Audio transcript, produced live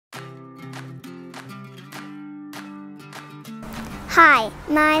Hi,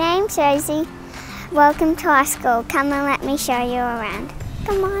 my name's Rosie. Welcome to our school. Come and let me show you around.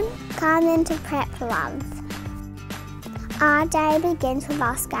 Come on. Come into Prep Love. Our day begins with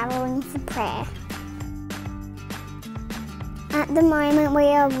us gathering for prayer. At the moment we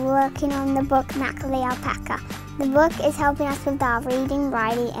are working on the book Knuckle the Alpaca. The book is helping us with our reading,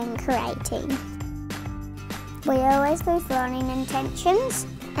 writing and creating. We always use learning intentions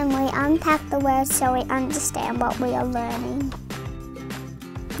and we unpack the words so we understand what we are learning.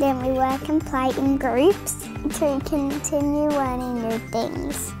 Then we work and play in groups to continue learning new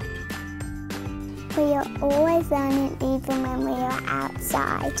things. We are always learning even when we are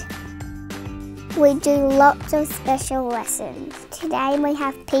outside. We do lots of special lessons. Today we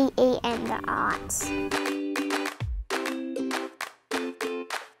have PE and the arts.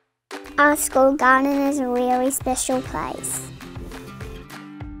 Our school garden is a really special place.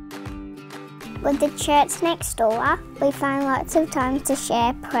 With the church next door, we find lots of time to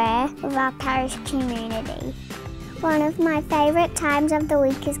share prayer with our parish community. One of my favourite times of the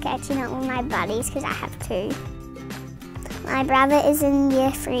week is catching up with my buddies because I have two. My brother is in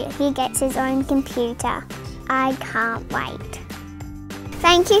year 3. He gets his own computer. I can't wait.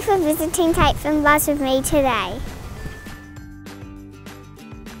 Thank you for visiting Finbarr with me today.